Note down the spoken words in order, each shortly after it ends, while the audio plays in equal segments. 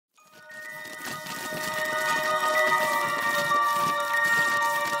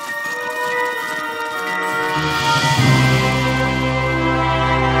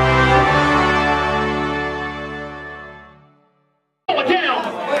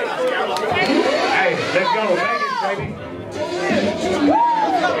Let's go, Vegas, baby.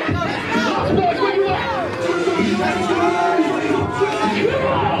 Lost Boys, where you at?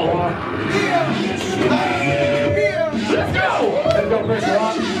 Let's go! Let's go, Chris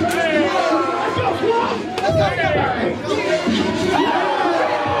Rock. Let's go, Swamp! Let's go,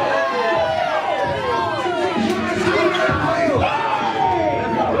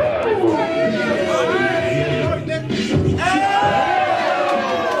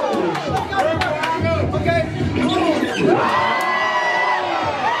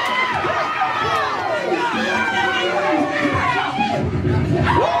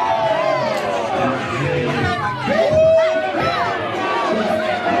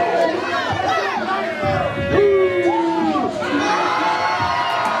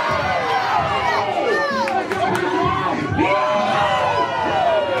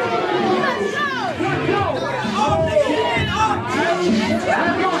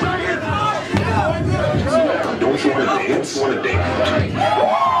 Don't you want to dance? Want to dance?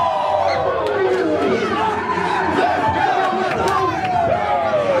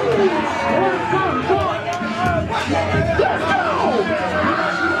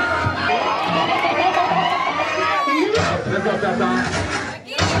 Let's go, Tata.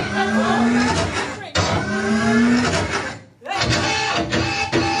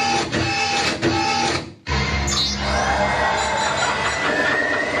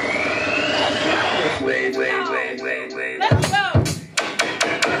 Wait. Let's go.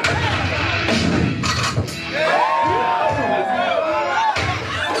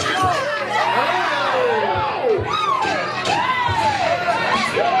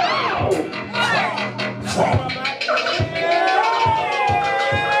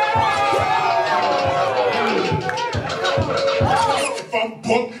 If I'm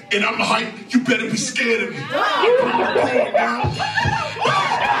booked and I'm hyped, you better be scared of me. I'm going down.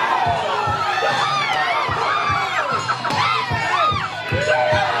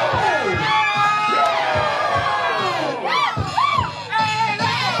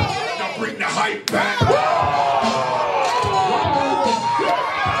 Now bring the hype back.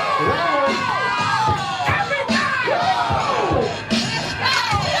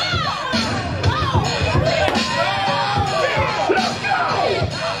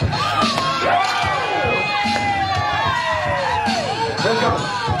 Let's go.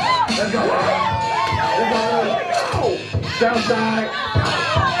 Southside.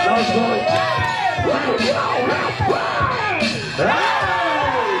 Lost Boys.